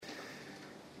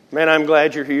Man, I'm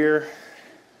glad you're here.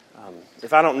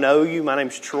 If I don't know you, my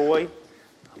name's Troy.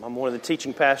 I'm one of the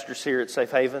teaching pastors here at Safe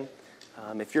Haven.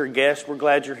 If you're a guest, we're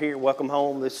glad you're here. Welcome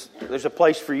home. There's a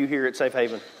place for you here at Safe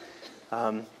Haven.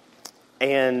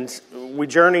 And we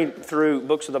journeyed through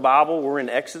books of the Bible. We're in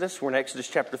Exodus. We're in Exodus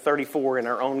chapter 34 in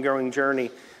our ongoing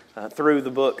journey through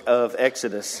the book of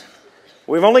Exodus.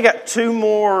 We've only got 2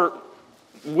 more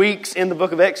weeks in the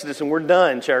book of Exodus and we're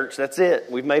done, church. That's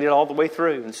it. We've made it all the way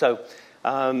through. And so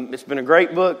it's been a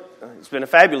great book. It's been a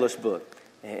fabulous book.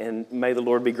 And may the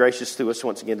Lord be gracious to us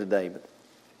once again today. But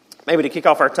maybe to kick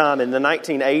off our time, in the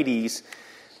 1980s,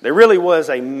 there really was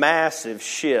a massive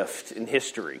shift in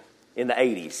history in the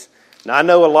 80s. Now, I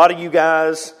know a lot of you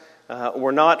guys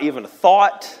were not even a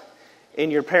thought in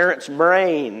your parents'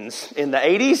 brains in the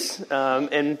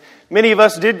 80s. And many of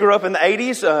us did grow up in the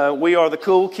 80s. We are the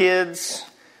cool kids.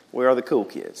 We are the cool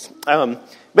kids.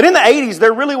 But in the 80s,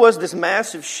 there really was this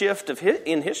massive shift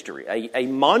in history, a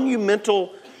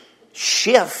monumental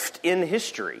shift in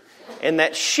history. And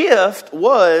that shift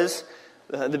was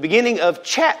the beginning of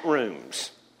chat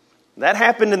rooms. That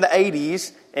happened in the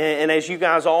 80s, and as you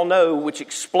guys all know,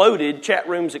 chat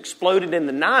rooms exploded in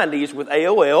the 90s with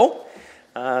AOL,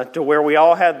 to where we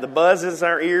all had the buzzes in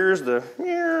our ears,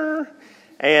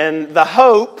 and the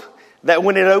hope that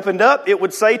when it opened up, it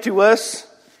would say to us,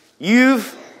 you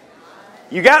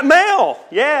got mail.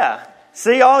 Yeah.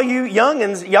 See, all you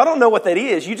youngins, y'all don't know what that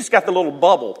is. You just got the little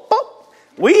bubble. Boop.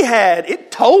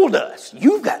 It told us,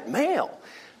 you've got mail.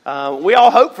 We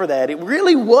all hope for that. It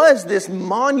really was this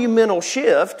monumental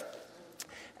shift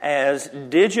as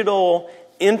digital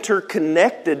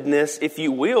interconnectedness, if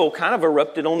you will, kind of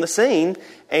erupted on the scene,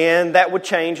 and that would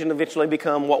change and eventually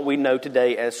become what we know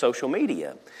today as social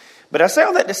media. But I say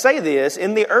all that to say this,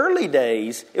 in the early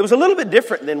days, it was a little bit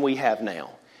different than we have now.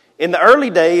 In the early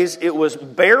days, it was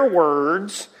bare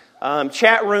words.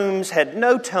 Chat rooms had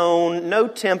no tone, no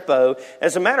tempo.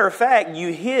 As a matter of fact,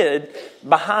 you hid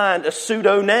behind a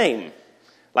pseudo name.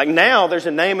 Like now, there's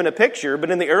a name and a picture, but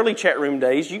in the early chat room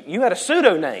days, you had a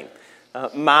pseudo name.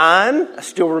 Mine, I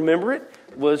still remember it,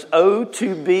 was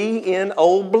O2B in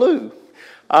Old Blue.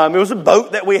 It was a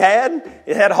boat that we had.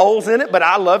 It had holes in it, but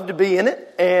I loved to be in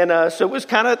it. And so it was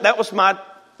that was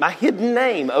my hidden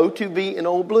name, O2B in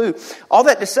Old Blue. All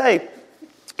that to say,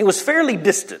 it was fairly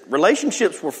distant.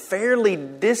 Relationships were fairly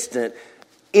distant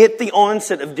at the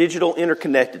onset of digital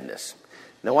interconnectedness.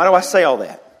 Now, why do I say all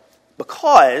that?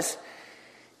 Because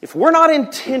if we're not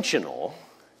intentional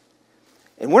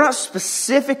and we're not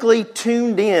specifically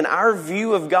tuned in, our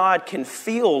view of God can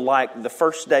feel like the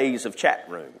first days of chat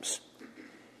rooms.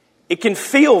 It can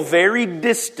feel very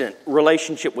distant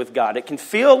relationship with God. It can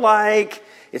feel like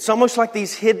it's almost like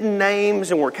these hidden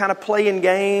names and we're kind of playing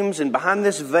games and behind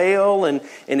this veil and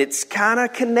it's kind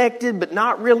of connected but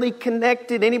not really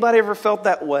connected. Anybody ever felt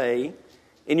that way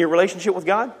in your relationship with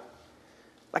God?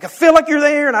 Like I feel like you're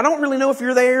there and I don't really know if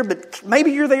you're there, but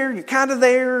maybe you're there, you're kind of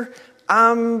there.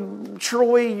 I'm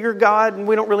Troy, you're God, and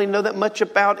we don't really know that much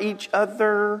about each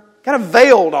other. Kind of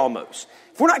veiled almost.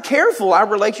 If we're not careful, our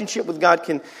relationship with God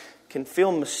can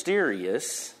feel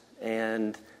mysterious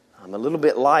and a little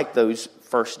bit like those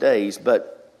first days.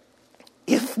 But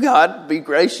if God be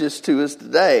gracious to us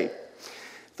today,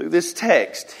 through this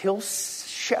text, He'll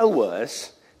show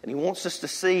us, and He wants us to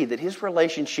see that His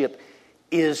relationship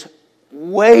is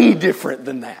way different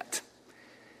than that.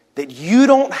 That you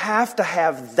don't have to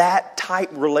have that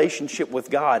type relationship with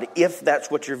God if that's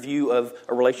what your view of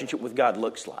a relationship with God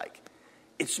looks like.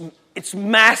 It's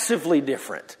massively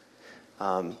different.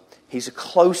 He's a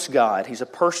close God. He's a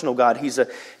personal God. He's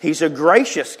a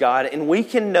gracious God. And we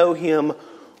can know Him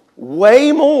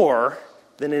way more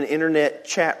than an internet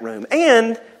chat room.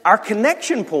 And our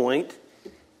connection point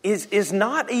is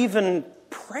not even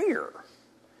prayer.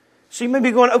 So you may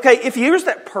be going, okay, if He is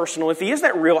that personal, if He is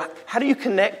that real, how do you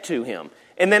connect to Him?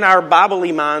 And then our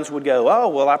Bible-y minds would go, oh,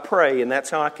 well, I pray, and that's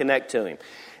how I connect to Him.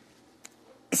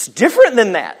 It's different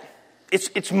than that.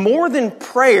 It's more than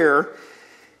prayer.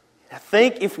 I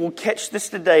think if we'll catch this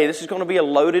today, this is going to be a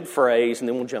loaded phrase, and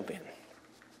then we'll jump in.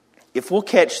 If we'll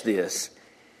catch this,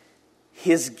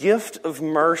 His gift of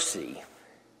mercy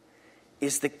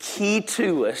is the key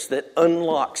to us that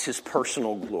unlocks His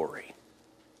personal glory.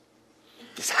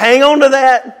 Just hang on to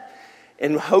that,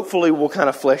 and hopefully we'll kind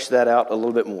of flesh that out a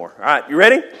little bit more. All right, you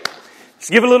ready? Let's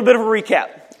give a little bit of a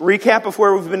recap. recap of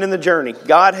where we've been in the journey.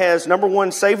 God has, number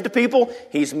one, saved a people.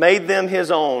 He's made them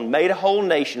His own, made a whole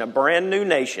nation, a brand new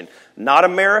nation. Not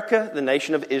America, the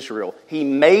nation of Israel. He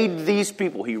made these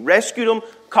people. He rescued them,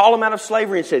 called them out of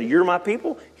slavery and said, you're my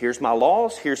people. Here's my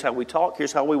laws. Here's how we talk.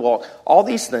 Here's how we walk. All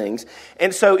these things.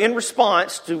 And so in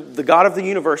response to the God of the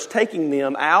universe taking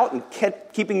them out and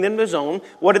keeping them His own,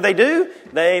 what did they do?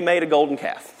 They made a golden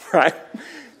calf, right?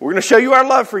 We're going to show you our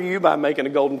love for you by making a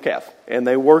golden calf. And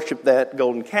they worshiped that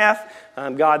golden calf.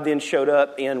 God then showed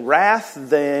up in wrath.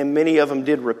 Then many of them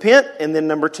did repent. And then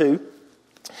number two,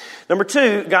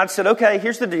 God said, okay,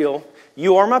 here's the deal.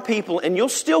 You are my people and you'll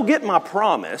still get my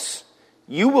promise.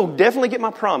 You will definitely get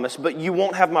my promise, but you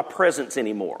won't have my presence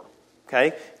anymore.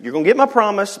 Okay? You're going to get my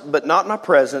promise, but not my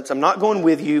presence. I'm not going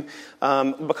with you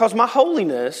because my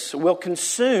holiness will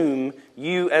consume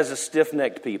you as a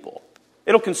stiff-necked people.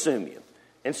 It'll consume you.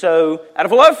 And so, out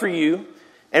of love for you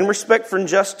and respect for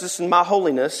injustice and my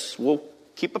holiness, we'll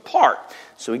keep apart.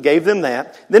 So He gave them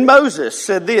that. Then Moses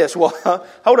said this, well,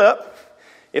 hold up.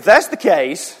 If that's the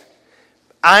case,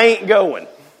 I ain't going.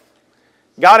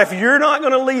 God, if you're not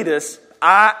going to lead us,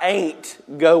 I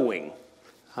ain't going.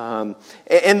 And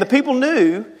the people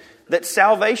knew that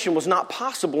salvation was not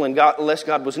possible in God unless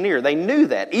God was near. They knew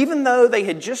that. Even though they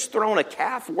had just thrown a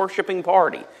calf-worshiping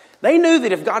party, they knew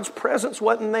that if God's presence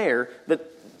wasn't there, that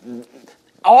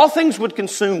all things would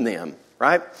consume them,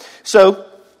 right? So,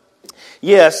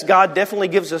 yes, God definitely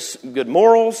gives us good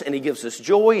morals, and He gives us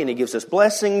joy, and He gives us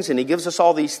blessings, and He gives us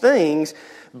all these things,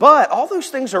 but all those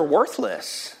things are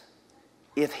worthless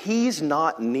if He's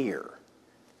not near.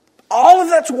 All of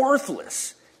that's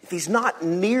worthless if He's not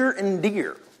near and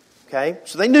dear. Okay?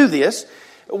 So they knew this.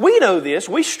 We know this.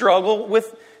 We struggle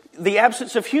with the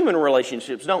absence of human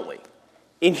relationships, don't we?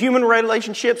 In human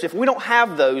relationships, if we don't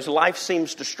have those, life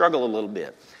seems to struggle a little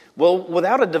bit. Well,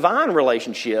 without a divine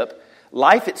relationship,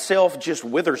 life itself just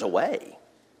withers away.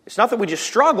 It's not that we just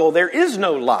struggle, there is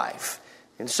no life.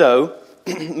 And so,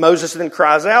 Moses then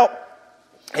cries out,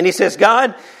 and he says,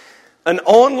 God, an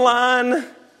online,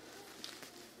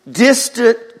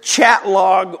 distant chat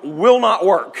log will not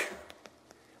work.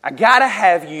 I gotta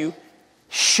have you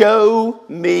show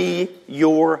me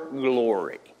your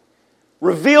glory.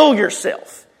 Reveal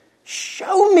yourself.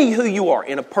 Show me who you are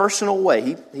in a personal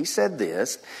way. He said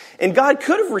this. And God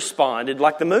could have responded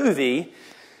like the movie,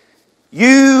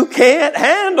 you can't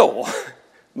handle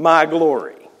my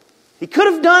glory. He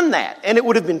could have done that. And it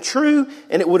would have been true.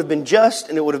 And it would have been just.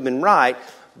 And it would have been right.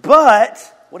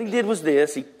 But what He did was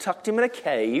this. He tucked him in a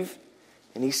cave.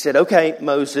 And He said, okay,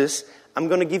 Moses, I'm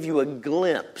going to give you a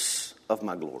glimpse of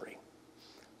my glory.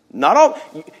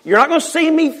 You're not going to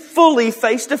see me fully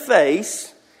face to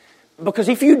face, because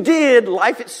if you did,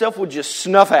 life itself would just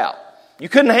snuff out. You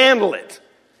couldn't handle it.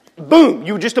 Boom,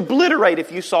 you would just obliterate if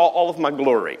you saw all of my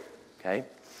glory. Okay?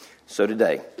 So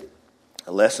today,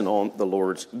 a lesson on the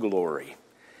Lord's glory,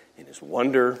 in His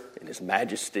wonder, in His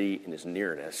majesty, in His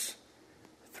nearness,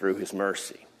 through His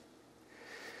mercy.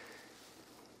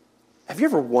 Have you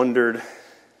ever wondered,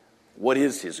 what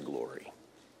is His glory?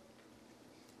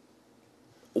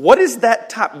 What is that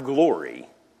type of glory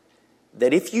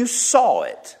that if you saw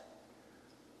it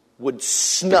would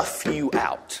snuff you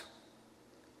out?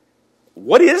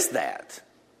 What is that?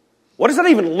 What does that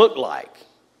even look like?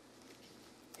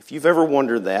 If you've ever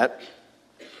wondered that,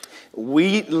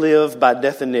 we live by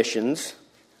definitions,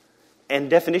 and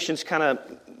definitions kind of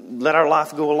let our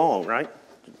life go along, right?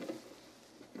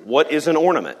 What is an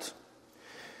ornament?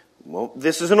 Well,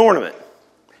 this is an ornament.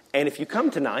 And if you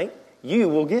come tonight, you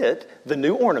will get the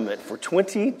new ornament for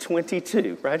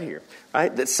 2022 right here,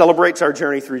 right? That celebrates our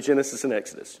journey through Genesis and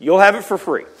Exodus. You'll have it for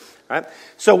free, right?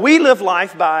 So we live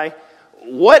life by,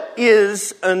 what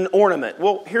is an ornament?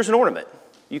 Well, here's an ornament.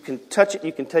 You can touch it,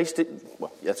 you can taste it.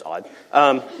 Well, that's odd.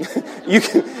 You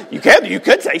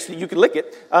could taste it, you could lick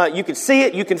it, you can see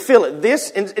it, you can feel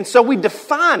it. And so we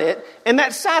define it, and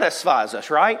that satisfies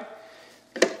us, right?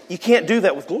 You can't do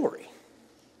that with glory.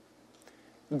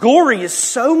 Glory is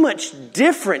so much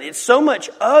different. It's so much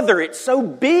other. It's so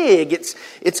big.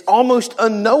 It's almost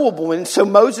unknowable. And so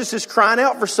Moses is crying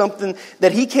out for something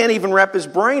that he can't even wrap his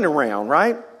brain around,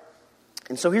 right?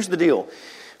 And so here's the deal.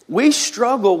 We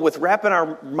struggle with wrapping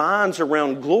our minds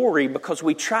around glory because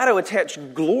we try to attach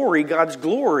glory, God's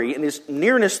glory, and His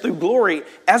nearness through glory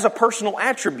as a personal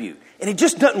attribute. And it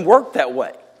just doesn't work that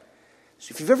way.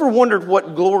 So if you've ever wondered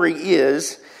what glory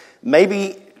is,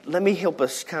 maybe let me help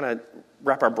us kind of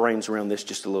wrap our brains around this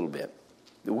just a little bit.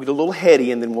 We'll get a little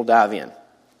heady and then we'll dive in.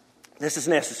 This is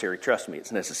necessary. Trust me,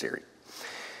 it's necessary.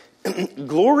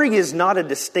 Glory is not a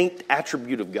distinct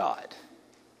attribute of God.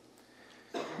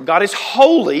 God is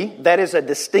holy, that is a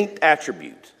distinct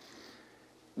attribute.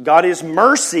 God is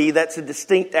mercy, that's a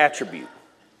distinct attribute.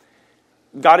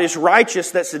 God is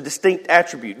righteous, that's a distinct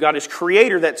attribute. God is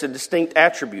creator, that's a distinct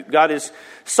attribute. God is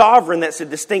sovereign, that's a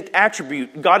distinct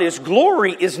attribute. God is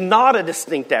glory is not a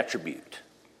distinct attribute.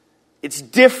 It's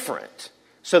different.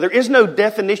 So there is no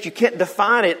definition. You can't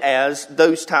define it as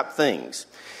those type things.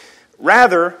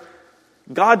 Rather,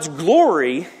 God's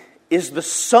glory is the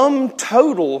sum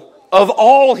total of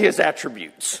all His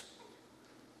attributes.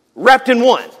 Wrapped in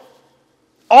one.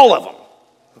 All of them.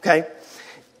 Okay?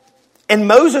 And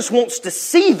Moses wants to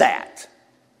see that.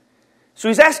 So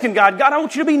he's asking God, God, I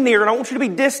want you to be near and I want you to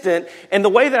be distant. And the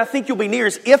way that I think you'll be near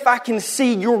is if I can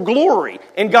see your glory.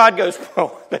 And God goes,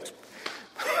 oh,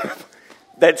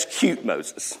 that's cute,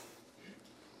 Moses.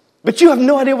 But you have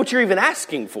no idea what you're even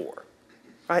asking for.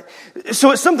 Right?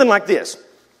 So it's something like this.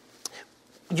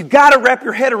 You got to wrap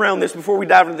your head around this before we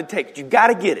dive into the text. You got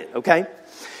to get it, okay?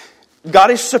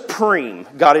 God is supreme.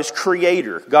 God is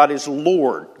creator. God is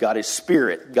Lord. God is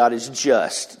spirit. God is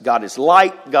just. God is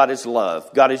light. God is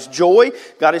love. God is joy.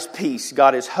 God is peace.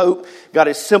 God is hope. God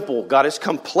is simple. God is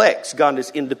complex. God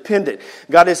is independent.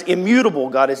 God is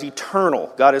immutable. God is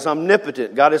eternal. God is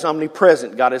omnipotent. God is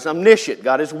omnipresent. God is omniscient.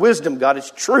 God is wisdom. God is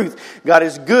truth. God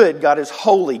is good. God is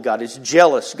holy. God is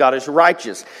jealous. God is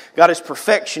righteous. God is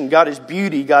perfection. God is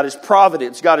beauty. God is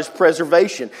providence. God is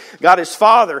preservation. God is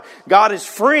Father. God is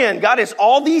friend. God is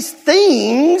all these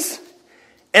things,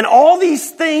 and all these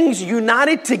things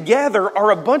united together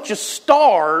are a bunch of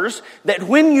stars that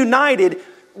when united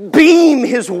beam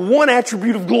His one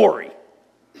attribute of glory.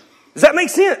 Does that make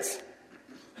sense?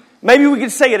 Maybe we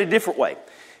could say it a different way.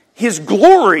 His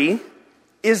glory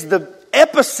is the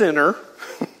epicenter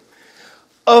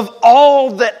of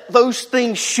all that those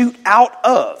things shoot out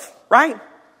of, right?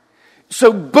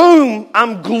 So boom,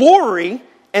 I'm glory.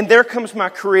 And there comes my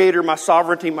creator, my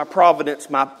sovereignty, my providence,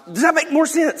 Does that make more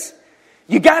sense?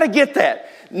 You got to get that.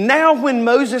 Now when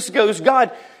Moses goes,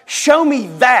 God, show me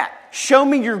that. Show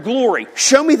me your glory.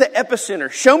 Show me the epicenter.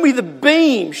 Show me the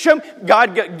beam.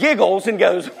 God giggles and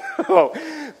goes, oh,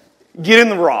 get in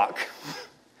the rock.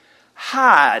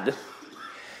 Hide.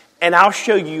 And I'll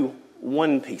show you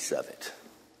one piece of it.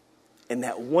 And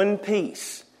that one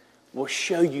piece will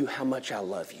show you how much I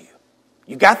love you.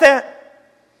 You got that?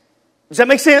 Does that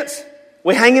make sense?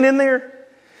 We hanging in there?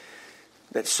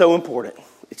 That's so important.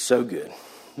 It's so good.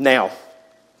 Now,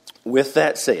 with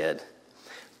that said,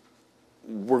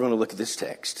 we're going to look at this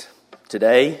text.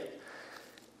 Today,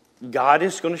 God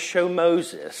is going to show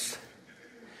Moses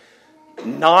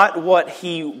not what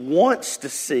he wants to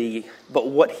see, but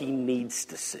what he needs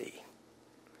to see.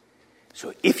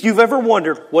 So if you've ever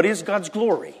wondered, what is God's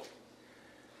glory?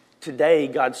 Today,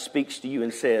 God speaks to you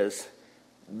and says,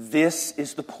 this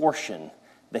is the portion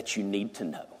that you need to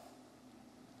know.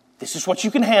 This is what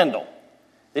you can handle.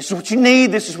 This is what you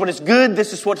need. This is what is good.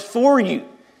 This is what's for you.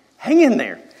 Hang in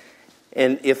there.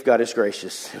 And if God is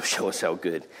gracious, He'll show us how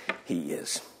good He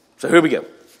is. So here we go.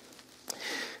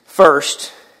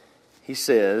 First, He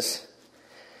says,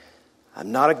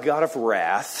 I'm not a God of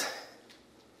wrath.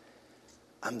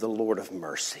 I'm the Lord of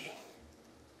mercy.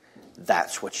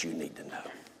 That's what you need to know.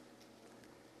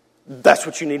 That's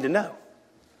what you need to know.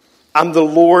 I'm the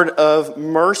Lord of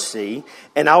mercy,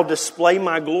 and I'll display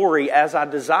my glory as I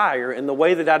desire. And the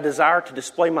way that I desire to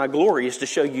display my glory is to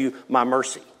show you my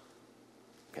mercy.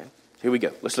 Okay, here we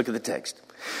go. Let's look at the text.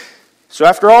 So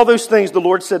after all those things, the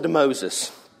Lord said to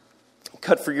Moses,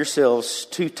 cut for yourselves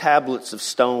 2 tablets of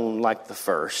stone like the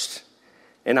first,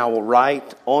 and I will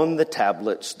write on the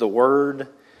tablets the word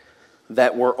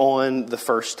that were on the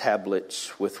first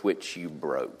tablets with which you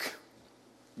broke.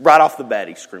 Right off the bat,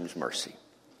 he screams mercy.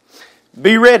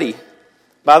 Be ready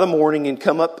by the morning and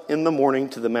come up in the morning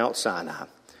to the Mount Sinai.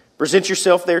 Present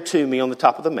yourself there to me on the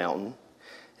top of the mountain,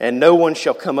 and no one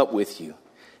shall come up with you.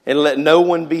 And let no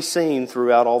one be seen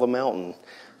throughout all the mountain.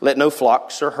 Let no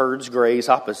flocks or herds graze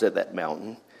opposite that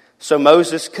mountain. So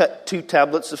Moses cut 2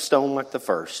 tablets of stone like the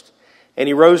first. And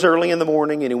he rose early in the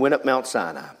morning and he went up Mount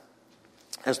Sinai,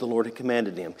 as the Lord had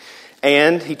commanded him.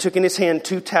 And he took in his hand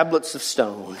 2 tablets of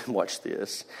stone. Watch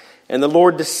this. And the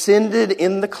Lord descended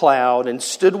in the cloud and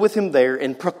stood with him there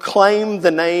and proclaimed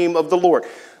the name of the Lord.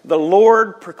 The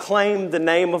Lord proclaimed the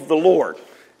name of the Lord.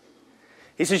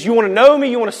 He says, you want to know me?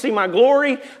 You want to see my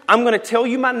glory? I'm going to tell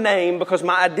you my name because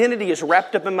my identity is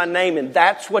wrapped up in my name, and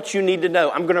that's what you need to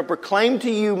know. I'm going to proclaim to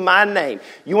you my name.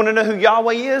 You want to know who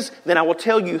Yahweh is? Then I will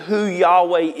tell you who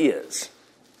Yahweh is.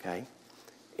 Okay?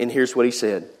 And here's what he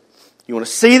said. You want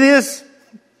to see this?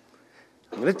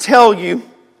 I'm going to tell you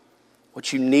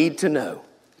what you need to know.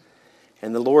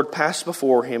 And the Lord passed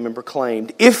before him and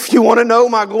proclaimed, "If you want to know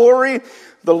my glory,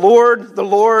 the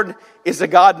Lord is a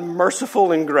God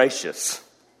merciful and gracious.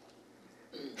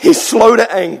 He's slow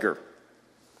to anger.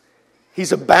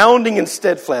 He's abounding in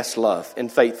steadfast love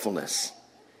and faithfulness,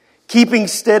 keeping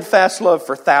steadfast love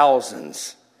for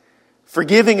thousands,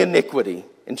 forgiving iniquity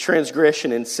and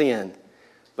transgression and sin,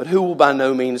 but who will by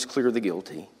no means clear the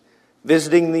guilty,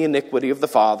 visiting the iniquity of the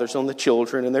fathers on the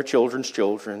children and their children's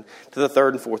children to the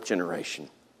third and fourth generation."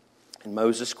 And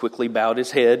Moses quickly bowed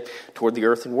his head toward the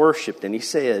earth and worshipped. And he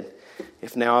said,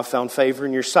 "If now I've found favor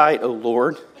in your sight, O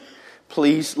Lord,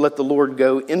 please let the Lord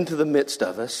go into the midst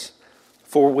of us,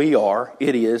 for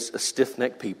it is a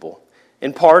stiff-necked people.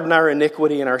 And pardon our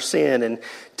iniquity and our sin, and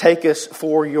take us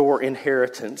for your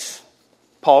inheritance."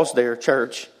 Pause there,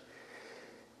 church.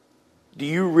 Do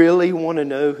you really want to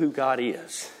know who God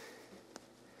is?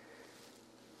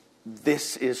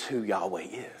 This is who Yahweh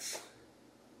is.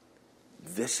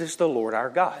 This is the Lord our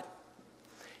God.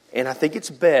 And I think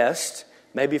it's best,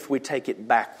 maybe if we take it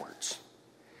backwards.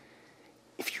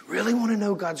 If you really want to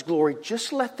know God's glory,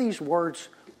 just let these words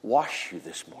wash you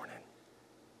this morning.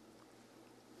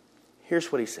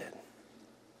 Here's what he said.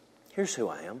 Here's who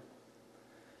I am.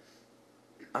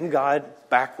 I'm God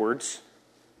backwards,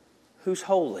 who's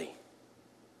holy.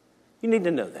 You need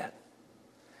to know that.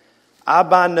 I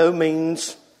by no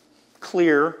means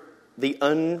clear the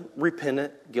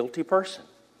unrepentant, guilty person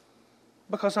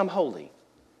because I'm holy.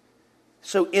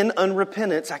 So in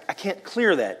unrepentance, I can't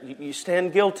clear that. You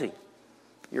stand guilty.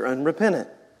 You're unrepentant.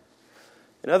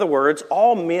 In other words,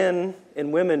 all men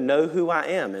and women know who I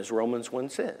am, as Romans 1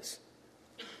 says.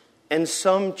 And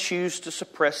some choose to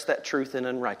suppress that truth in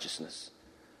unrighteousness.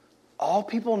 All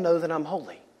people know that I'm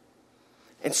holy.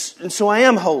 And so I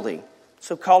am holy.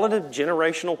 So call it a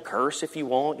generational curse if you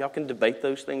want. Y'all can debate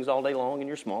those things all day long in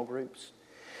your small groups.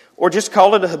 Or just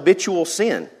call it a habitual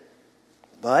sin.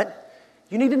 But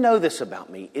you need to know this about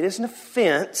me. It is an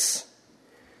offense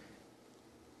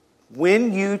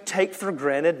when you take for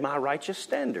granted my righteous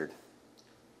standard.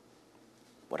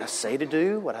 What I say to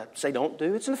do, what I say don't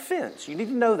do, it's an offense. You need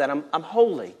to know that. I'm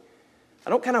holy. I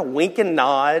don't kind of wink and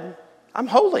nod. I'm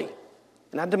holy.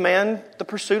 And I demand the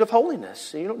pursuit of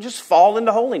holiness. You don't just fall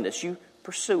into holiness. You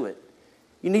pursue it.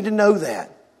 You need to know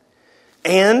that.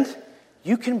 And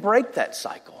you can break that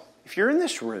cycle. If you're in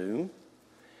this room,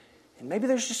 and maybe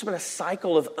there's just been a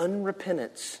cycle of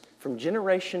unrepentance from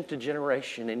generation to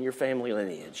generation in your family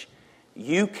lineage,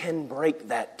 you can break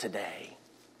that today.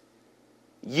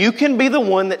 You can be the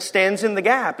one that stands in the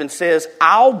gap and says,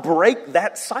 I'll break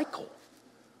that cycle.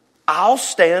 I'll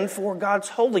stand for God's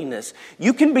holiness.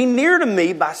 You can be near to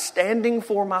me by standing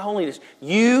for my holiness.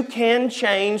 You can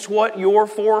change what your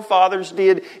forefathers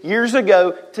did years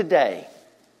ago today.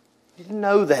 You didn't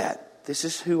know that. This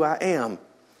is who I am.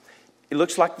 It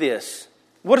looks like this.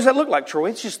 What does that look like, Troy?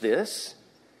 It's just this.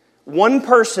 One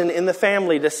person in the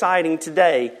family deciding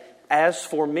today, as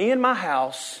for me and my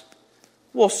house,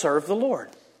 we'll serve the Lord.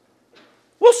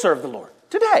 We'll serve the Lord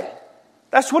today.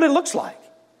 That's what it looks like.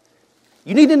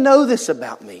 You need to know this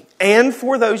about me. And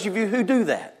for those of you who do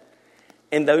that,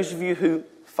 and those of you who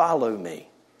follow me,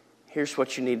 here's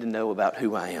what you need to know about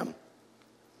who I am.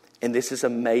 And this is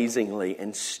amazingly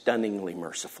and stunningly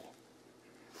merciful.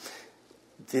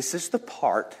 This is the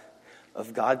part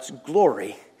of God's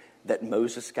glory that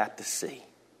Moses got to see.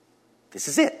 This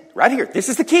is it, right here. This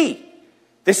is the key.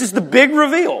 This is the big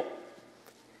reveal.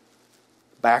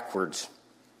 Backwards.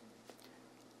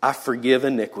 I forgive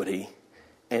iniquity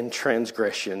and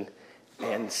transgression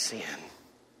and sin.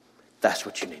 That's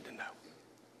what you need to know.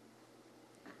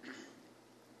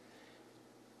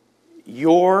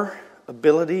 Your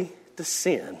ability to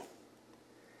sin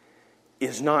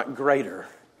is not greater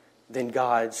than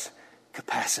God's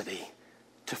capacity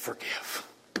to forgive.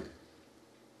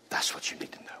 That's what you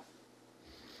need to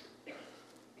know.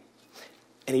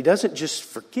 And He doesn't just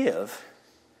forgive,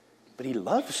 but He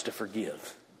loves to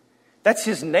forgive. That's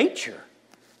His nature.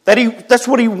 That's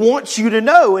what He wants you to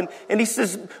know. And He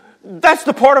says, that's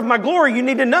the part of my glory you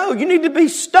need to know. You need to be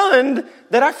stunned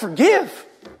that I forgive.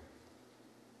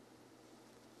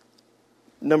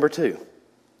 Number 2,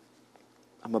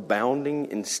 I'm abounding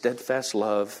in steadfast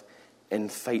love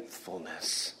and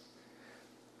faithfulness.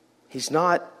 He's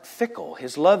not fickle.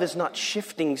 His love is not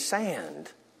shifting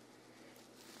sand.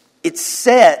 It's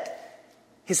set.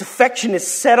 His affection is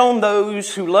set on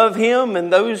those who love Him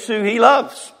and those who He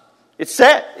loves. It's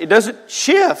set. It doesn't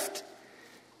shift.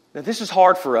 Now, this is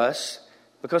hard for us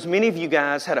because many of you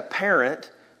guys had a parent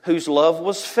whose love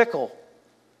was fickle.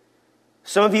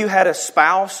 Some of you had a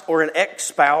spouse or an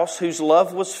ex-spouse whose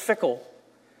love was fickle.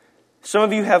 Some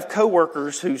of you have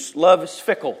coworkers whose love is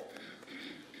fickle.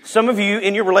 Some of you,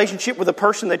 in your relationship with a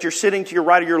person that you're sitting to your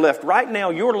right or your left, right now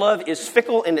your love is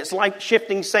fickle and it's like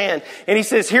shifting sand. And he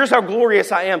says, here's how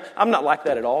glorious I am. I'm not like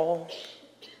that at all.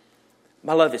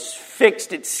 My love is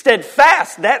fixed. It's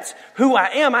steadfast. That's who I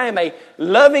am. I am a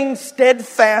loving,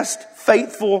 steadfast,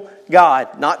 faithful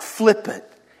God, not flippant.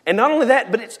 And not only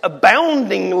that, but it's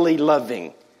aboundingly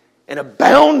loving and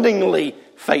aboundingly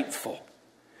faithful.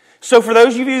 So for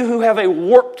those of you who have a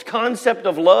warped concept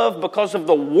of love because of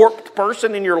the warped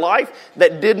person in your life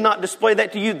that did not display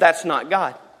that to you, that's not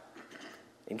God.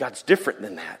 And God's different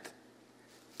than that.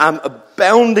 I'm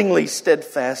aboundingly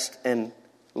steadfast and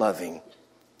loving.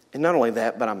 And not only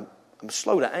that, but I'm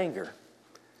slow to anger.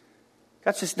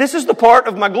 God says, this is the part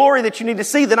of my glory that you need to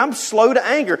see, that I'm slow to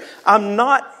anger. I'm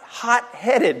not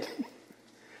hot-headed.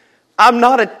 I'm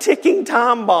not a ticking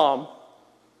time bomb.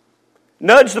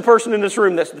 Nudge the person in this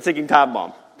room that's the ticking time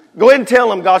bomb. Go ahead and tell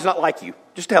them God's not like you.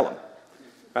 Just tell them.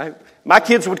 Right? My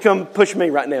kids would come push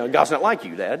me right now. God's not like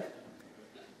you, Dad.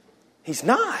 He's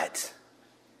not.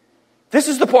 This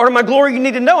is the part of my glory you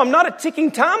need to know. I'm not a ticking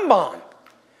time bomb.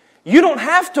 You don't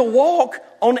have to walk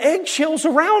on eggshells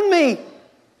around me.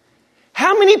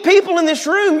 How many people in this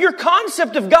room, your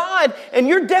concept of God and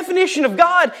your definition of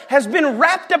God has been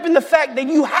wrapped up in the fact that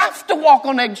you have to walk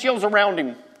on eggshells around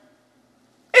Him?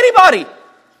 Anybody?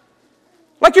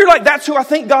 Like you're like, that's who I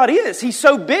think God is. He's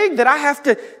so big that I have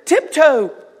to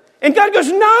tiptoe. And God goes,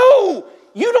 no,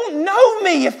 you don't know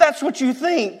me if that's what you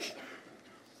think.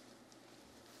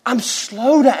 I'm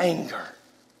slow to anger.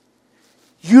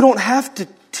 You don't have to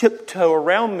tiptoe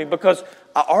around me because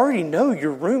I already know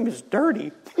your room is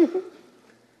dirty.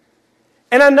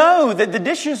 And I know that the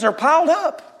dishes are piled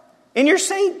up in your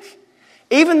sink.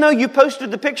 Even though you posted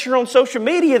the picture on social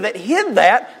media that hid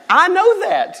that, I know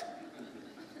that.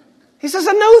 He says,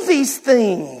 I know these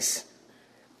things.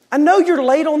 I know you're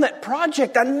late on that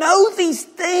project. I know these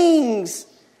things.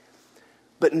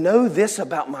 But know this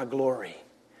about my glory,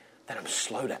 that I'm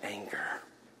slow to anger.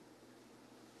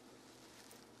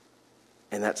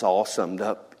 And that's all summed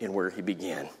up in where he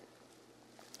began.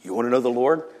 You want to know the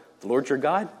Lord? The Lord's your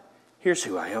God? Here's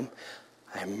who I am.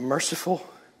 I am merciful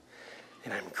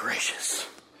and I'm gracious.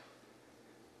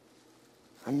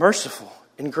 I'm merciful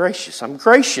and gracious. I'm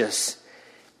gracious.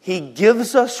 He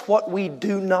gives us what we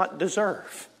do not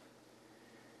deserve.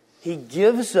 He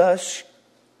gives us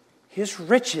His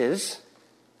riches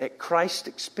at Christ's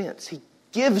expense. He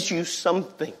gives you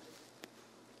something.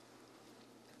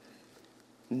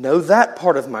 Know that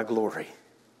part of my glory,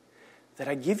 that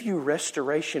I give you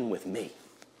restoration with me.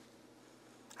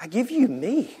 I give you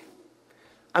me.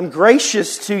 I'm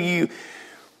gracious to you.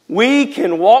 We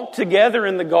can walk together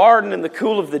in the garden in the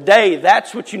cool of the day.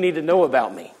 That's what you need to know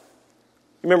about me.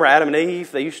 Remember Adam and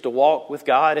Eve? They used to walk with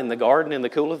God in the garden in the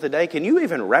cool of the day. Can you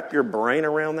even wrap your brain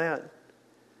around that?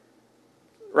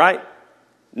 Right?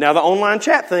 Now the online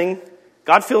chat thing,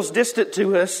 God feels distant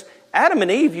to us. Adam and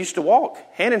Eve used to walk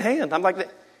hand in hand. I'm like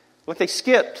they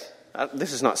skipped.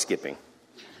 This is not skipping.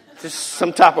 This is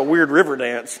some type of weird river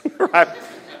dance. Right?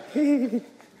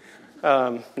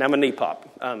 Now I'm a knee pop.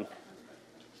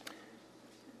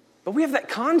 But we have that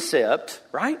concept,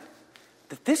 right?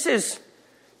 That this is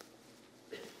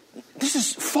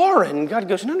foreign. God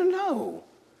goes, no.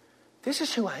 This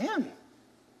is who I am.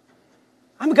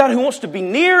 I'm a God who wants to be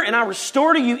near, and I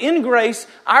restore to you in grace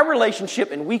our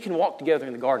relationship, and we can walk together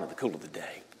in the garden in the cool of the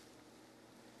day.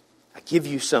 I give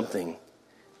you something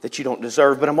that you don't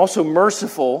deserve, but I'm also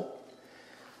merciful.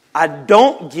 I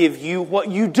don't give you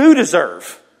what you do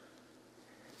deserve.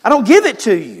 I don't give it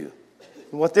to you.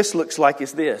 And what this looks like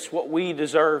is this. What we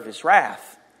deserve is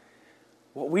wrath.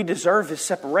 What we deserve is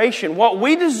separation. What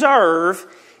we deserve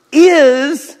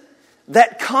is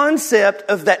that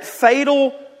concept of that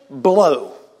fatal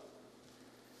blow.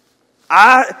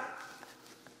 I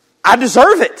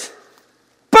deserve it.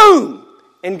 Boom!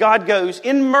 And God goes,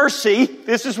 in mercy,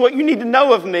 this is what you need to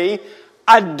know of me.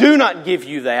 I do not give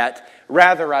you that.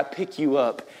 Rather, I pick you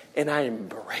up and I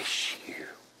embrace you.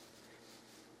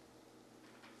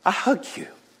 I hug you.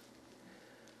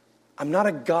 I'm not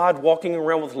a God walking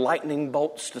around with lightning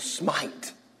bolts to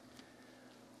smite.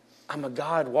 I'm a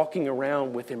God walking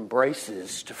around with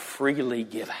embraces to freely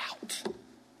give out.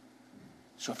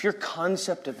 So if your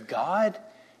concept of God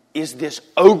is this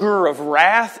ogre of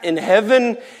wrath in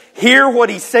heaven, hear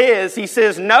what he says. He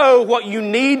says, no, what you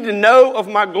need to know of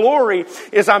my glory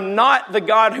is I'm not the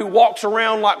God who walks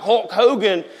around like Hulk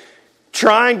Hogan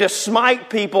trying to smite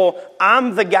people.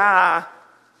 I'm the guy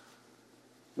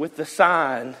with the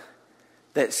sign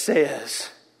that says,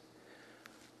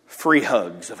 free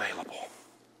hugs available.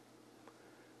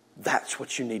 That's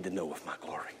what you need to know of my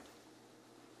glory.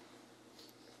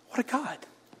 What a God.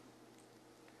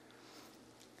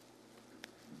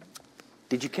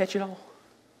 Did you catch it all?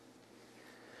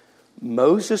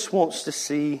 Moses wants to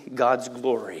see God's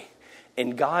glory,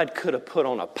 and God could have put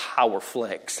on a power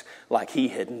flex like he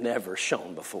had never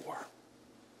shown before.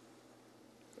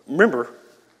 Remember,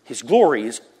 his glory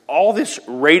is all this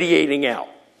radiating out.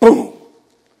 Boom!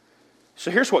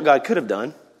 So here's what God could have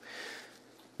done.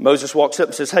 Moses walks up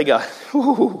and says, hey God,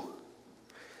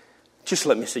 just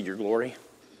let me see your glory.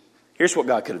 Here's what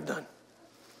God could have done.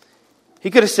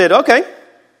 He could have said, okay,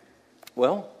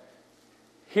 well,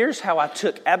 here's how I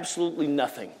took absolutely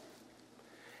nothing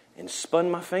and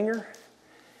spun my finger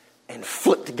and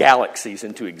flipped galaxies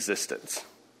into existence.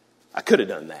 I could have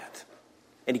done that.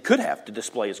 And he could have to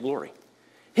display his glory.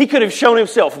 He could have shown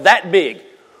himself that big.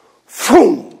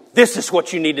 Boom! This is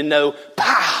what you need to know.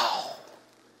 Pow!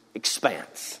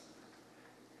 Expanse.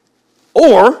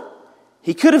 Or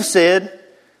he could have said,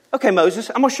 okay, Moses,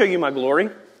 I'm going to show you my glory.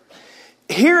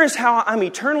 Here is how I'm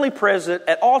eternally present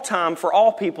at all time for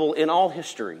all people in all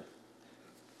history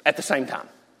at the same time.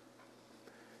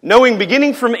 Knowing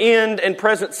beginning from end and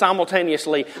present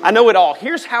simultaneously, I know it all.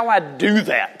 Here's how I do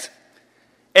that.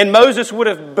 And Moses would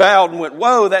have bowed and went,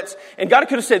 whoa, that's... And God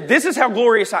could have said, this is how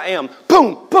glorious I am.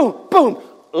 Boom, boom, boom.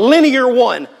 Linear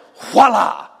one.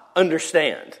 Voila.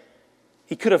 Understand.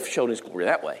 He could have shown his glory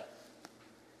that way.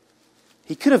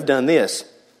 He could have done this.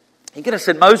 He could have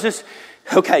said, Moses,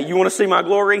 okay, you want to see my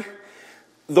glory?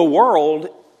 The world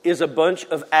is a bunch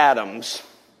of atoms,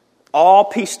 all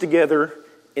pieced together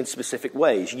in specific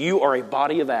ways. You are a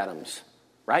body of atoms,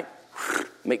 right?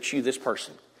 Makes you this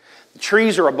person. The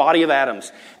trees are a body of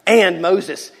atoms. And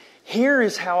Moses, here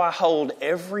is how I hold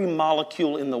every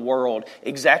molecule in the world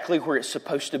exactly where it's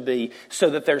supposed to be so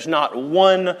that there's not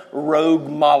one rogue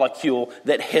molecule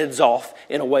that heads off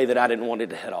in a way that I didn't want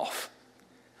it to head off.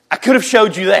 I could have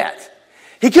showed you that.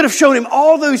 He could have shown him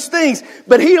all those things,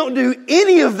 but he don't do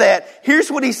any of that.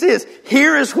 Here's what he says.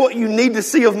 Here is what you need to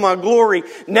see of my glory.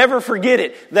 Never forget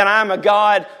it, that I'm a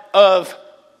God of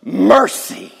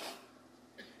mercy.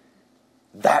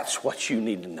 That's what you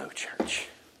need to know, church.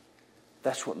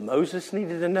 That's what Moses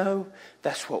needed to know.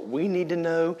 That's what we need to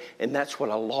know. And that's what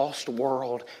a lost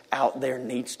world out there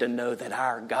needs to know, that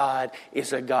our God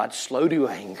is a God slow to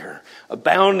anger,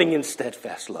 abounding in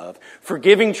steadfast love,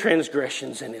 forgiving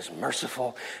transgressions, and is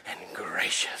merciful and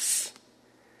gracious.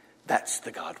 That's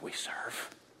the God we serve.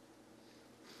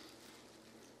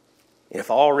 And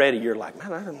if already you're like,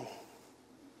 man,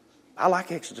 I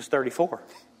like Exodus 34.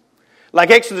 Like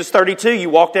Exodus 32,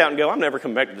 you walked out and go, I'm never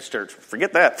coming back to this church.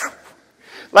 Forget that.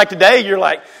 Like today, you're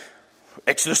like,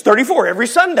 Exodus 34 every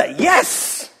Sunday.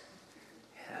 Yes!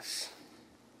 Yes.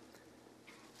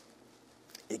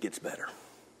 It gets better.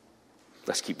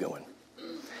 Let's keep going.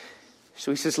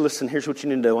 So he says, listen, here's what you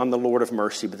need to know. I'm the Lord of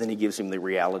mercy. But then he gives him the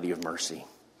reality of mercy.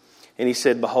 And he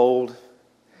said, behold,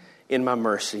 in my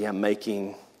mercy, I'm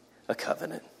making a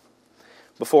covenant.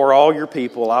 Before all your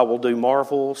people, I will do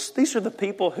marvels. These are the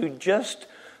people who just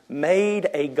made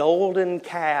a golden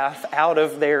calf out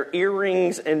of their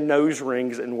earrings and nose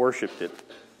rings and worshipped it.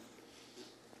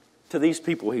 To these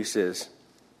people, he says,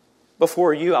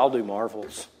 before you, I'll do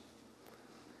marvels,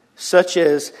 such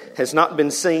as has not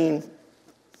been seen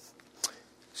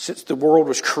since the world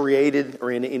was created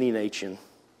or in any nation.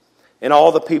 And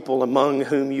all the people among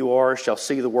whom you are shall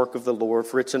see the work of the Lord,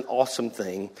 for it's an awesome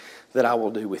thing that I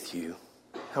will do with you.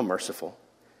 How merciful.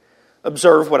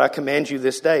 Observe what I command you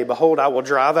this day. Behold, I will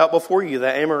drive out before you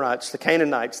the Amorites, the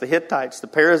Canaanites, the Hittites, the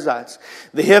Perizzites,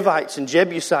 the Hivites, and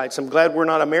Jebusites. I'm glad we're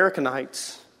not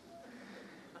Americanites.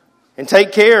 And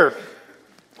take care,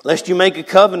 lest you make a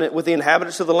covenant with the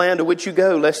inhabitants of the land to which you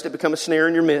go, lest it become a snare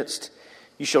in your midst.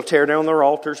 You shall tear down their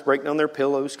altars, break down their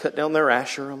pillows, cut down their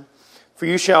Asherim. For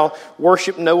you shall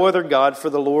worship no other God, for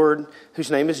the Lord,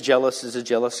 whose name is jealous, is a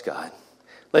jealous God.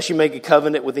 Lest you make a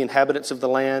covenant with the inhabitants of the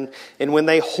land, and when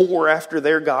they whore after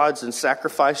their gods and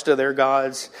sacrifice to their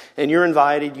gods, and you're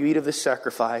invited, you eat of this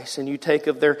sacrifice, and you take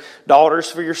of their daughters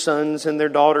for your sons, and their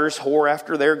daughters whore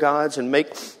after their gods, and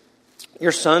make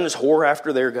your sons whore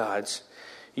after their gods.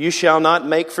 You shall not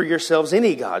make for yourselves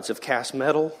any gods of cast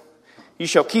metal. You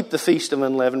shall keep the feast of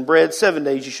unleavened bread. 7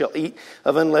 days you shall eat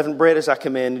of unleavened bread as I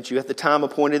commanded you, at the time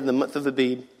appointed in the month of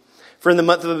Abib. For in the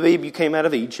month of Abib you came out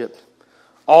of Egypt.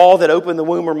 All that open the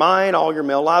womb are mine, all your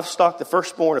male livestock, the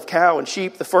firstborn of cow and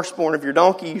sheep, the firstborn of your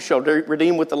donkey, you shall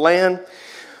redeem with the land.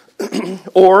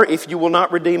 Or if you will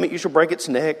not redeem it, you shall break its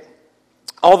neck.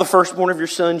 All the firstborn of your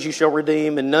sons you shall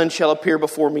redeem, and none shall appear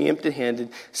before me empty-handed.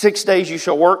 6 days you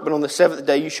shall work, but on the seventh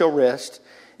day you shall rest.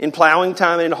 In plowing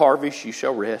time and in harvest you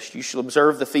shall rest. You shall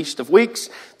observe the Feast of Weeks,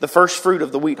 the first fruit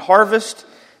of the wheat harvest.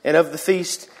 and of the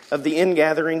feast of the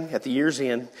ingathering at the year's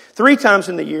end. 3 times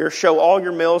in the year show all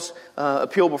your males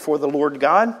appeal before the Lord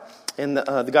God and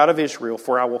the God of Israel.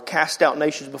 For I will cast out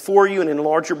nations before you and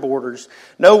enlarge your borders.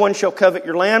 No one shall covet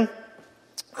your land.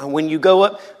 When you go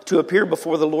up to appear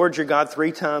before the Lord your God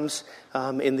 3 times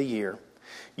in the year.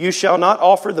 You shall not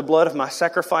offer the blood of my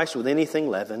sacrifice with anything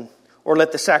leavened, or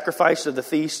let the sacrifice of the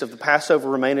feast of the Passover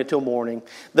remain until morning.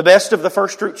 The best of the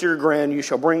first fruits of your ground you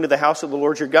shall bring to the house of the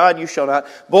Lord your God. You shall not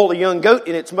boil a young goat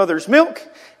in its mother's milk.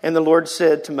 And the Lord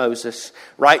said to Moses,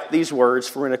 write these words,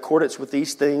 for in accordance with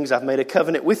these things I've made a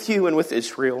covenant with you and with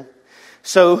Israel.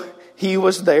 So he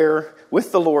was there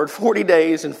with the Lord 40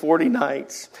 days and 40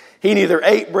 nights. He neither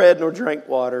ate bread nor drank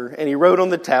water. And he wrote on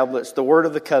the tablets the word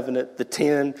of the covenant, the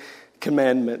 10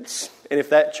 commandments. And if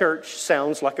that church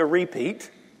sounds like a repeat,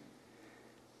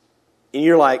 and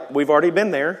you're like, we've already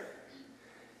been there,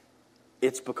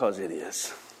 it's because it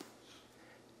is.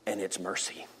 And it's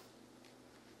mercy.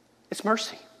 It's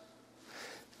mercy.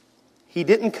 He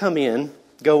didn't come in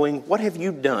going, what have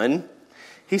you done?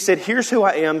 He said, here's who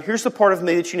I am. Here's the part of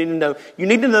me that you need to know. You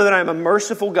need to know that I am a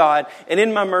merciful God. And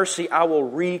in my mercy, I will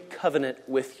re-covenant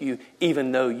with you,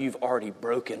 even though you've already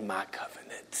broken my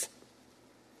covenant.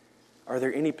 Are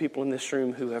there any people in this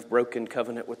room who have broken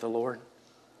covenant with the Lord?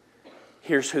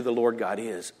 Here's who the Lord God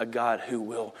is. A God who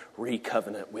will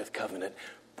re-covenant with covenant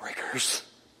breakers.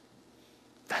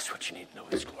 That's what you need to know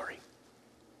His glory.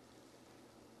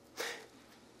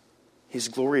 His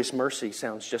glorious mercy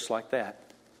sounds just like that.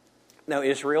 Now,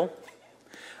 Israel,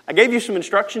 I gave you some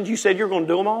instructions. You said you were going to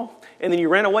do them all. And then you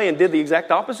ran away and did the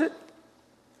exact opposite.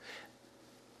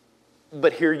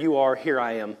 But here you are, here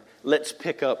I am. Let's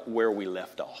pick up where we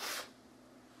left off.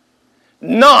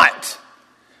 Not!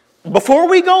 Before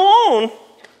we go on,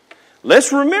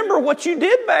 let's remember what you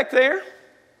did back there.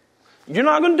 You're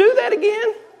not going to do that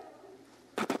again.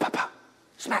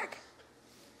 Smack.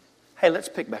 Hey, let's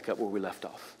pick back up where we left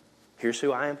off. Here's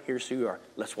who I am. Here's who you are.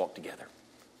 Let's walk together.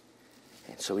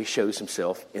 And so he shows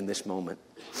himself in this moment.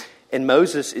 And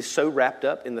Moses is so wrapped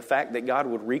up in the fact that God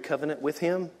would re-covenant with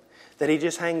him that he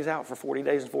just hangs out for 40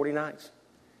 days and 40 nights.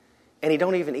 And he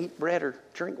don't even eat bread or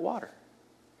drink water.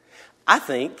 I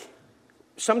think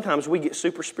sometimes we get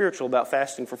super spiritual about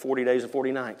fasting for 40 days and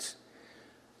 40 nights.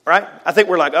 Right? I think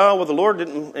we're like, oh, well, the Lord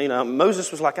didn't,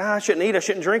 Moses was like, I shouldn't eat, I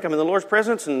shouldn't drink. I'm in the Lord's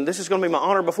presence, and this is going to be my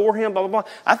honor before Him, blah, blah,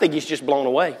 blah. I think he's just blown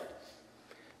away.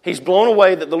 He's blown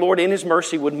away that the Lord in His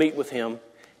mercy would meet with him,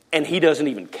 and he doesn't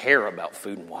even care about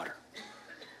food and water.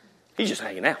 He's just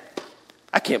hanging out.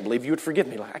 I can't believe you would forgive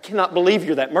me. I cannot believe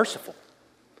you're that merciful.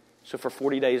 So for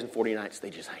 40 days and 40 nights, they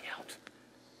just hang out.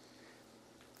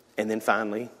 And then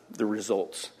finally, the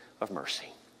results of mercy.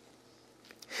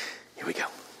 Here we go.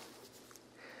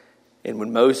 And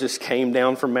when Moses came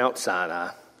down from Mount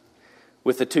Sinai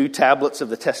with the 2 tablets of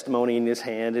the testimony in his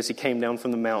hand as he came down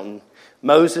from the mountain,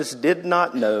 Moses did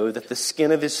not know that the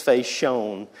skin of his face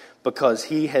shone because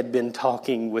he had been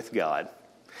talking with God.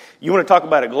 You want to talk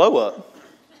about a glow up?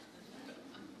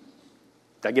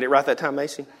 Did I get it right that time,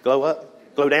 Macy? Glow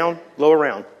up, glow down, glow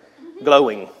around.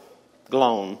 Glowing,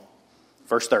 glown.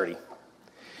 Verse 30.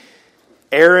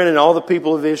 Aaron and all the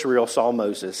people of Israel saw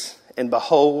Moses, and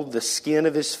behold, the skin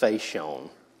of his face shone,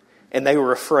 and they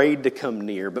were afraid to come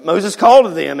near. But Moses called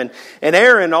to them, and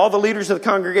Aaron and all the leaders of the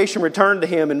congregation returned to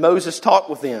him, and Moses talked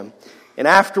with them. And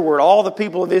afterward, all the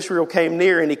people of Israel came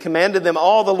near, and he commanded them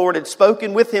all the Lord had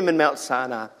spoken with him in Mount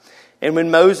Sinai. And when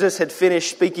Moses had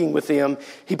finished speaking with them,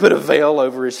 he put a veil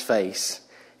over his face.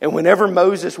 And whenever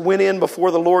Moses went in before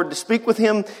the Lord to speak with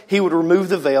him, he would remove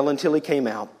the veil until he came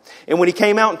out. And when he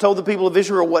came out and told the people of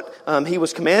Israel what he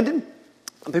was commanded,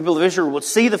 the people of Israel would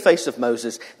see the face of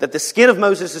Moses, that the skin of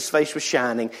Moses' face was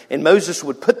shining, and Moses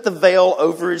would put the veil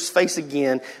over his face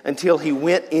again until he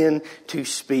went in to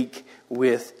speak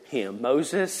with him.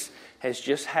 Moses has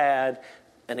just had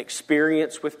an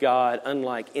experience with God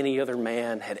unlike any other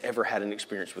man had ever had an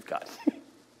experience with God.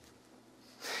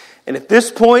 And at this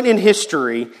point in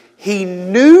history, he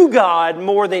knew God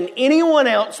more than anyone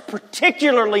else,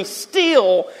 particularly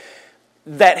still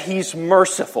that He's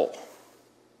merciful.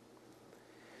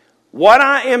 What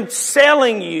I am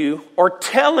selling you or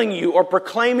telling you or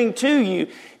proclaiming to you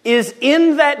is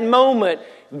in that moment,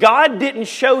 God didn't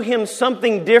show him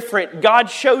something different. God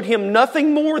showed him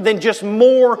nothing more than just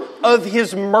more of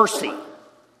His mercy.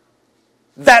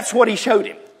 That's what He showed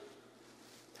him.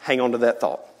 Hang on to that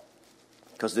thought,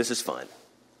 because this is fun.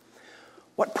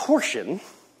 What portion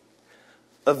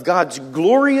of God's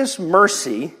glorious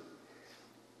mercy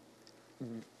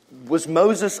was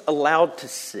Moses allowed to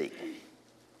see?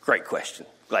 Great question.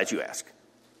 Glad you asked.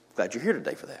 Glad you're here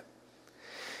today for that.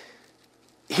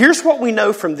 Here's what we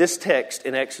know from this text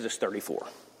in Exodus 34.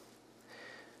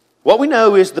 What we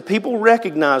know is the people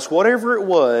recognized whatever it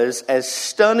was as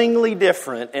stunningly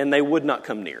different, and they would not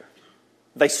come near.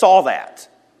 They saw that.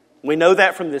 We know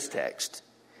that from this text.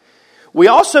 We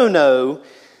also know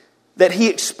that he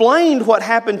explained what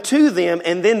happened to them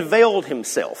and then veiled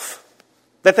himself.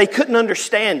 That they couldn't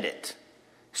understand it.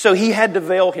 So he had to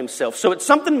veil himself. So it's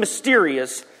something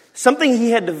mysterious, something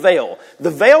he had to veil. The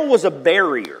veil was a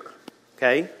barrier.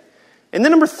 Okay? And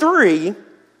then number 3,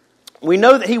 we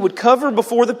know that he would cover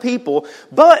before the people,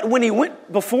 but when he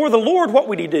went before the Lord, what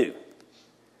would he do?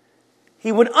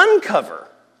 He would uncover.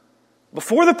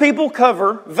 Before the people,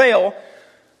 cover, veil.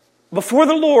 Before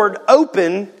the Lord,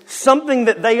 open something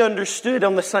that they understood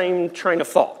on the same train of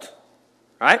thought.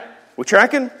 All right? We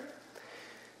tracking?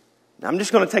 Now I'm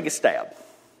just going to take a stab.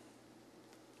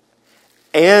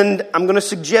 And I'm going to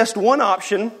suggest one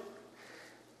option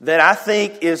that I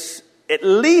think is at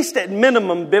least at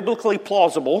minimum biblically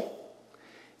plausible,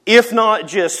 if not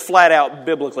just flat out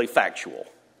biblically factual.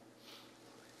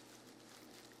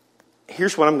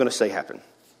 Here's what I'm going to say happened.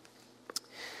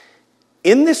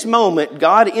 In this moment,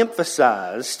 God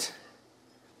emphasized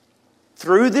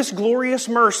through this glorious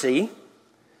mercy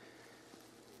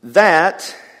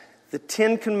that the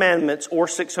 10 commandments, or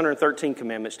 613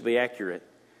 commandments to be accurate,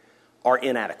 are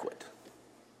inadequate.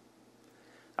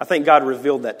 I think God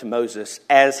revealed that to Moses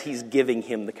as he's giving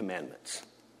him the commandments.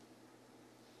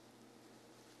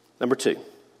 Number 2,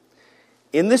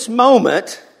 in this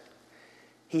moment,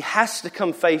 he has to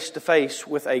come face to face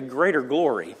with a greater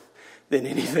glory than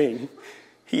anything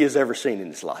he has ever seen in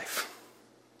his life.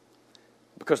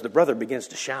 Because the brother begins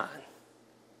to shine.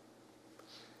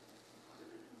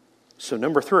 So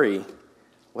number 3,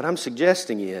 what I'm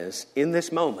suggesting is, in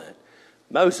this moment,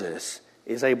 Moses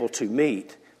is able to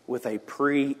meet with a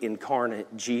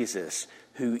pre-incarnate Jesus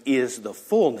who is the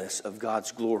fullness of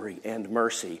God's glory and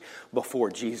mercy before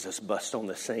Jesus busts on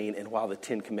the scene and while the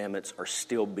 10 commandments are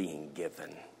still being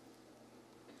given.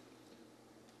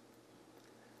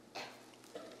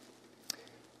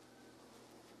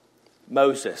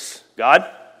 Moses, God,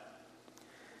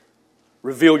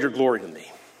 reveal your glory to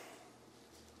me.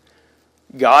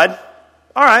 God,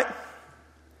 all right,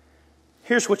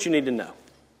 here's what you need to know.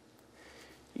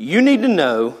 You need to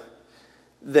know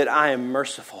that I am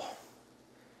merciful.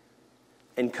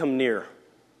 And come near,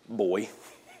 boy.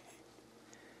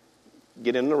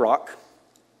 Get in the rock.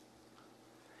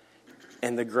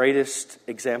 And the greatest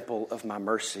example of my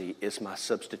mercy is my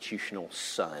substitutional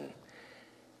son.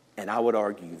 And I would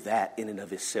argue that in and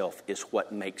of itself is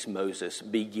what makes Moses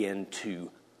begin to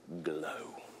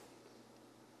glow.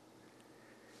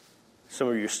 Some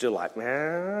of you are still like, man,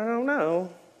 I don't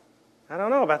know. I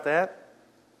don't know about that.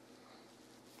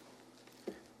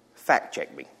 Fact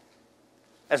check me.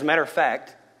 As a matter of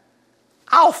fact,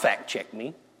 I'll fact check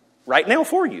me right now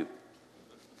for you.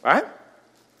 All right?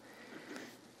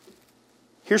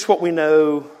 Here's what we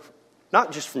know,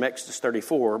 not just from Exodus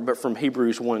 34, but from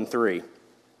Hebrews 1:3.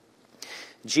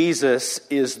 Jesus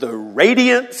is the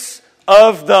radiance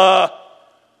of the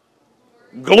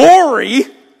glory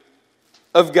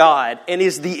of God and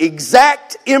is the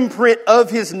exact imprint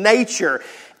of his nature.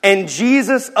 And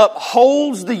Jesus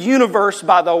upholds the universe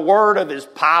by the word of his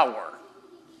power.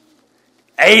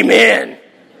 Amen.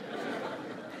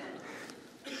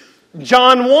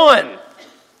 John 1.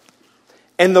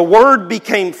 And the Word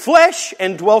became flesh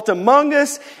and dwelt among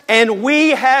us, and we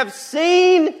have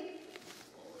seen...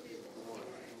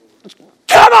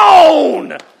 Come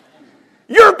on!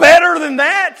 You're better than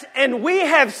that. And we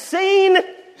have seen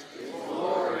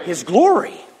His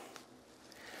glory.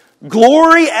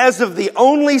 Glory as of the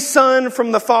only Son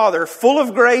from the Father, full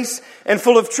of grace and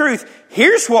full of truth.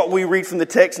 Here's what we read from the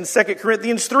text in 2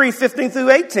 Corinthians 3, 15 through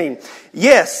 18.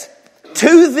 Yes,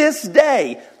 to this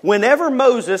day, whenever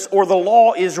Moses or the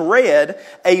law is read,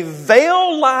 a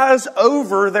veil lies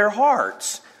over their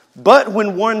hearts. But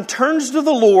when one turns to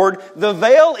the Lord, the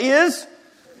veil is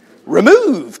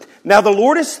removed. Now the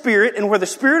Lord is Spirit, and where the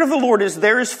Spirit of the Lord is,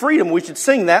 there is freedom. We should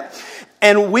sing that.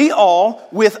 And we all,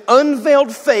 with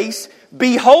unveiled face,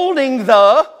 beholding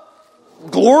the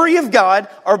glory of God,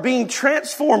 are being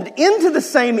transformed into the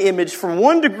same image from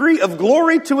one degree of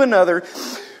glory to another.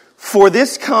 For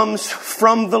this comes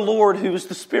from the Lord who is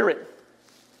the Spirit.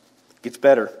 It gets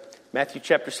better. Matthew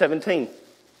chapter 17.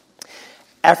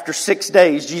 After 6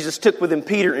 days, Jesus took with him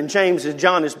Peter and James and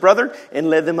John, his brother, and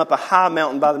led them up a high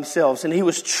mountain by themselves. And he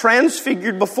was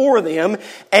transfigured before them,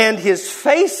 and his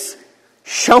face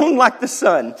shone like the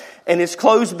sun, and his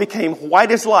clothes became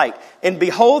white as light. And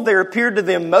behold, there appeared to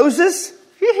them Moses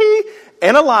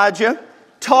and Elijah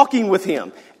talking with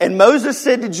him. And Moses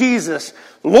said to Jesus,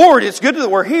 Lord, it's good that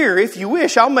we're here. If you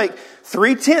wish, I'll make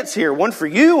 3 tents here, one for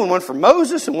you and one for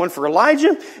Moses and one for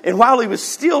Elijah. And while he was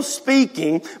still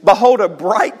speaking, behold, a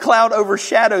bright cloud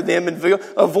overshadowed them, and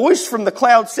a voice from the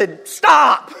cloud said,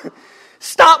 Stop!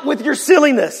 Stop with your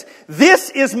silliness. This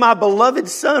is my beloved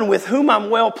Son with whom I'm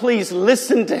well pleased.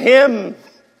 Listen to him.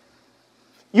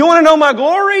 You want to know my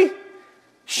glory?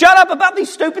 Shut up about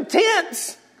these stupid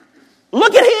tents.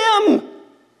 Look at him.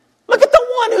 Look at the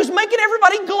one who's making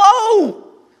everybody glow.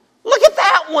 Look at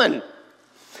that one.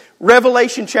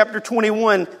 Revelation chapter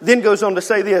 21 then goes on to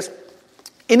say this.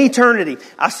 In eternity,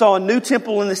 I saw a new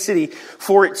temple in the city,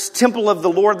 for it's temple of the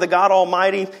Lord, the God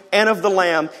Almighty, and of the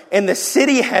Lamb. And the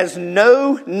city has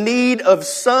no need of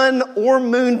sun or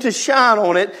moon to shine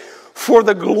on it, for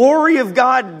the glory of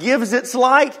God gives its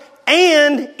light,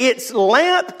 and its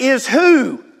lamp is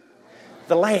who?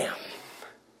 The Lamb.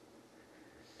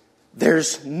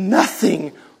 There's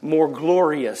nothing more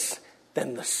glorious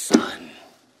than the sun.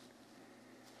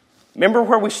 Remember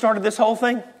where we started this whole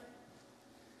thing?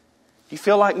 You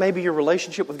feel like maybe your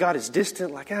relationship with God is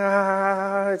distant, like,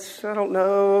 I don't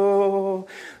know.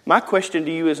 My question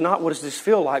to you is not what does this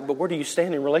feel like, but where do you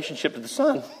stand in relationship to the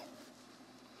sun?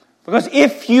 Because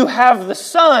if you have the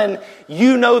Son,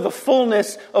 you know the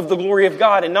fullness of the glory of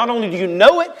God. And not only do you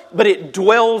know it, but it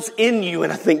dwells in you.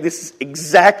 And I think this is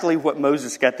exactly what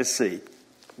Moses got to see.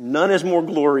 None is more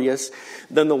glorious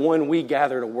than the one we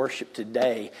gather to worship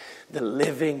today. The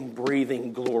living,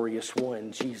 breathing, glorious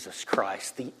one, Jesus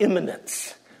Christ. The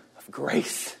immanence of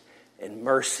grace and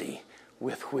mercy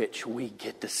with which we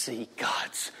get to see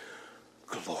God's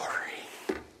glory.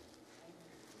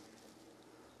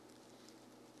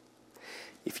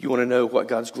 If you want to know what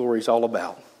God's glory is all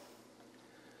about,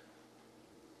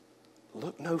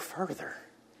 look no further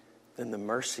than the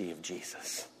mercy of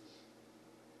Jesus.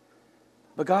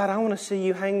 But God, I want to see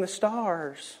you hang the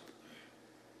stars.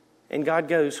 And God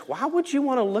goes, why would you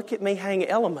want to look at me hang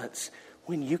elements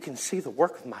when you can see the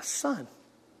work of my Son?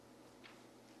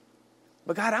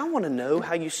 But God, I want to know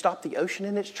how you stop the ocean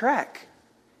in its track.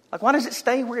 Like, why does it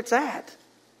stay where it's at?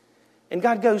 And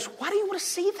God goes, why do you want to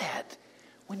see that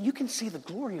when you can see the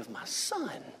glory of my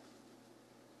Son?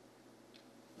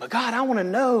 But God, I want to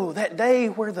know that day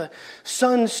where the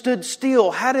sun stood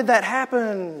still. How did that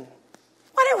happen?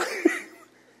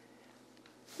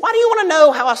 Why do you want to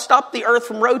know how I stopped the earth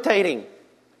from rotating?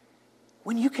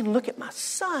 When you can look at my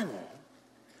Son.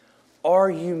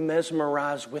 Are you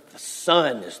mesmerized with the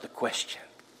sun is the question.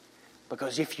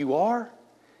 Because if you are,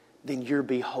 then you're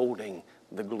beholding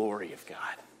the glory of God.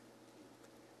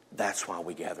 That's why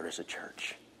we gather as a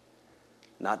church.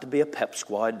 Not to be a pep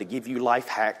squad, to give you life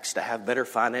hacks, to have better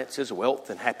finances,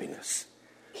 wealth, and happiness.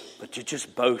 But to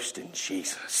just boast in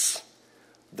Jesus,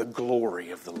 the glory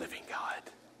of the living God.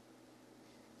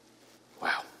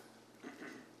 Wow.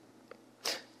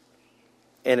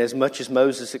 And as much as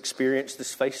Moses experienced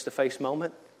this face-to-face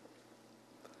moment,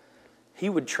 he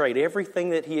would trade everything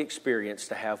that he experienced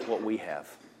to have what we have.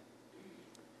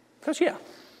 Because,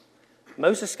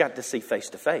 Moses got to see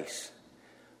face-to-face.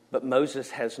 But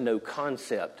Moses has no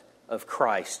concept of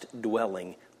Christ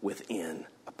dwelling within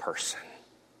a person,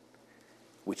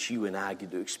 which you and I get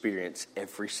to experience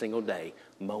every single day,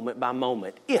 moment by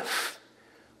moment, if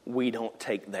we don't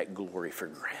take that glory for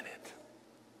granted.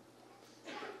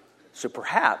 So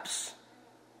perhaps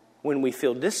when we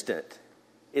feel distant,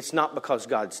 it's not because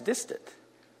God's distant.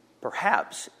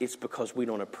 Perhaps it's because we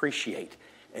don't appreciate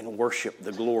and worship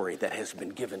the glory that has been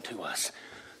given to us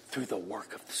through the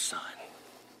work of the Son.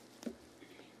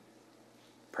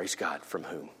 Praise God, from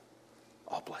whom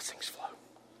all blessings flow.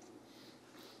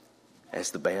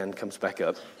 As the band comes back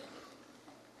up,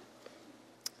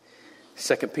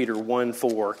 2 Peter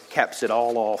 1:4 caps it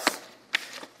all off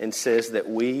and says that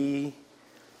we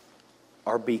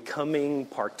are becoming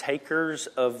partakers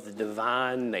of the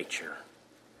divine nature.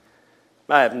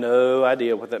 I have no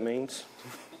idea what that means.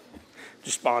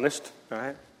 Just honest,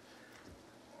 right?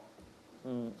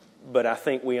 But I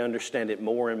think we understand it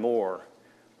more and more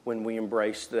when we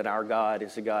embrace that our God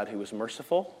is a God who is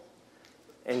merciful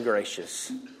and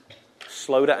gracious,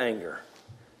 slow to anger,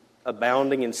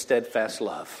 abounding in steadfast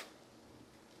love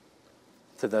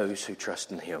to those who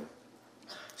trust in Him.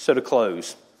 So to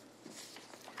close,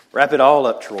 wrap it all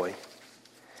up, Troy.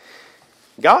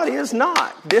 God is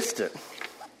not distant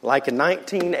like a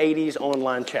 1980s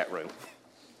online chat room.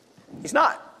 He's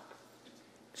not.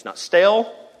 It's not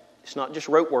stale. It's not just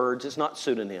rote words. It's not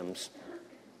pseudonyms.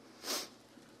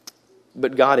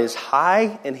 But God is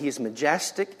high and He is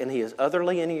majestic and He is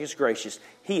otherly and He is gracious.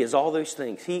 He is all those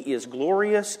things. He is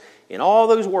glorious in all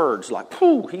those words. Like,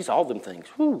 whoo, He's all them things.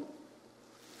 Whoo.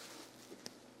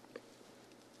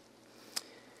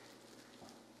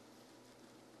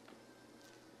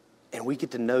 And we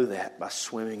get to know that by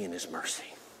swimming in His mercy.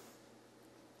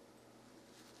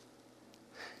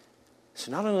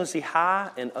 So not only is He high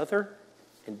and other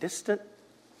and distant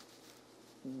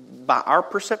by our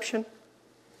perception,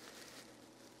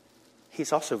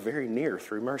 He's also very near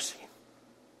through mercy.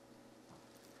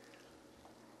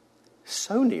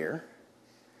 So near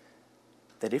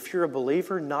that if you're a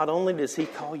believer, not only does He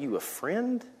call you a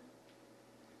friend,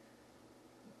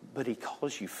 but He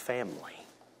calls you family.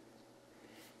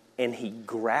 And He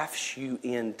grafts you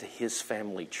into His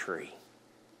family tree.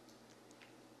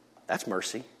 That's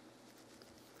mercy.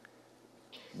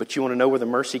 But you want to know where the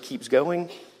mercy keeps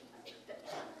going?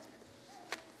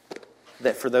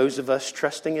 That for those of us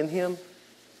trusting in Him,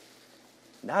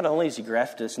 not only has He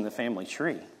grafted us in the family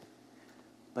tree,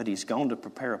 but He's gone to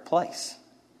prepare a place.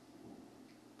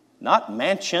 Not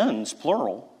mansions,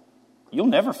 plural. You'll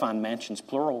never find mansions,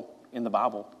 plural, in the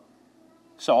Bible.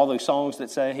 So all those songs that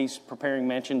say He's preparing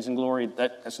mansions in glory,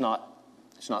 it's not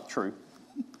true.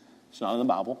 It's not in the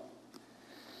Bible.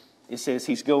 It says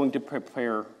He's going to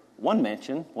prepare one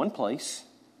mansion, one place,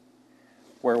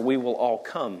 where we will all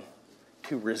come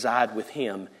to reside with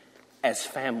Him as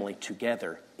family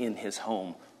together in His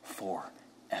home forever.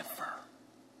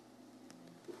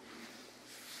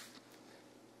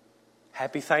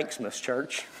 Happy Thanksmas,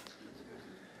 church.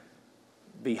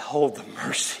 Behold the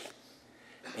mercy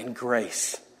and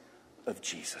grace of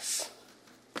Jesus.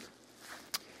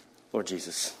 Lord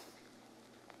Jesus,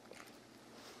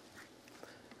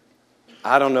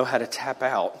 I don't know how to tap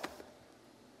out.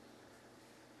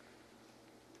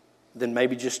 Then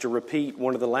maybe just to repeat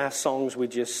one of the last songs we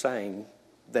just sang,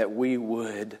 that we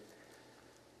would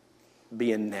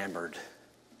be enamored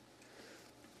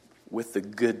with the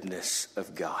goodness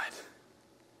of God.